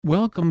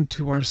Welcome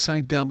to our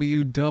site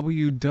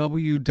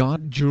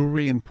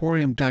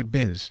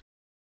www.jewelryemporium.biz.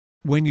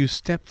 When you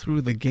step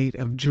through the gate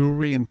of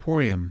Jewelry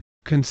Emporium,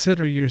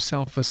 consider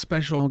yourself a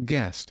special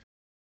guest.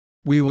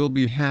 We will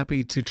be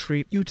happy to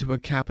treat you to a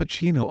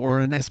cappuccino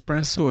or an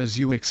espresso as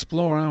you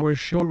explore our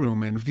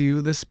showroom and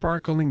view the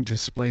sparkling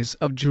displays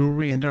of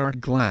jewelry and art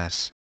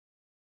glass.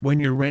 When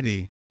you're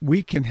ready,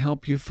 we can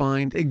help you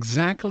find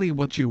exactly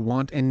what you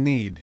want and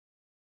need.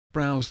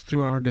 Browse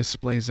through our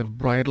displays of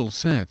bridal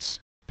sets,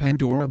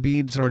 Pandora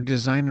beads or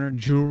designer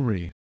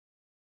jewelry.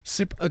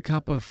 Sip a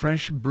cup of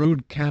fresh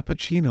brewed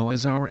cappuccino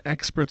as our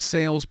expert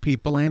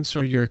salespeople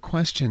answer your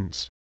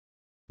questions.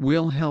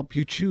 We'll help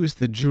you choose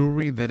the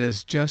jewelry that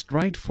is just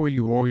right for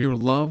you or your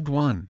loved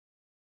one.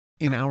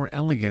 In our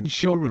elegant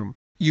showroom,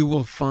 you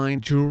will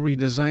find jewelry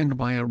designed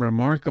by a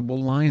remarkable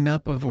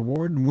lineup of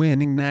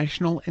award-winning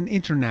national and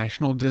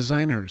international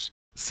designers,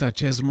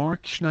 such as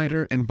Mark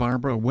Schneider and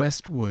Barbara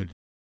Westwood.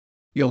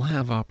 You'll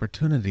have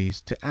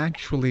opportunities to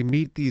actually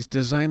meet these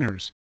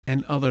designers,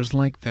 and others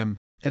like them,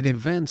 at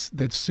events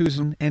that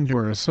Susan and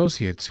her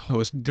associates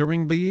host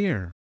during the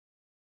year.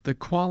 The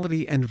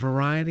quality and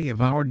variety of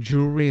our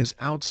jewelry is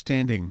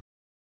outstanding.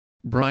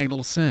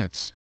 Bridal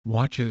sets,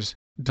 watches,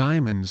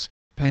 diamonds,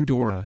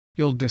 Pandora,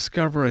 you'll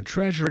discover a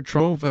treasure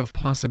trove of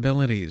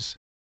possibilities.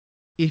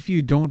 If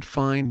you don't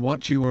find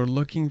what you are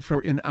looking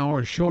for in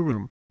our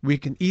showroom, we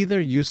can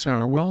either use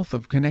our wealth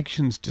of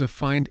connections to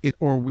find it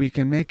or we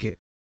can make it.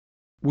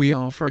 We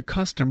offer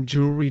custom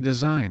jewelry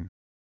design.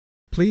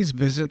 Please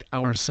visit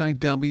our site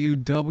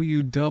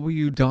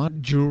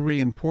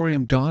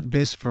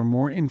www.jewelryemporium.biz for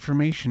more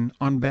information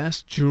on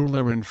best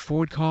jeweler in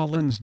Fort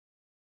Collins.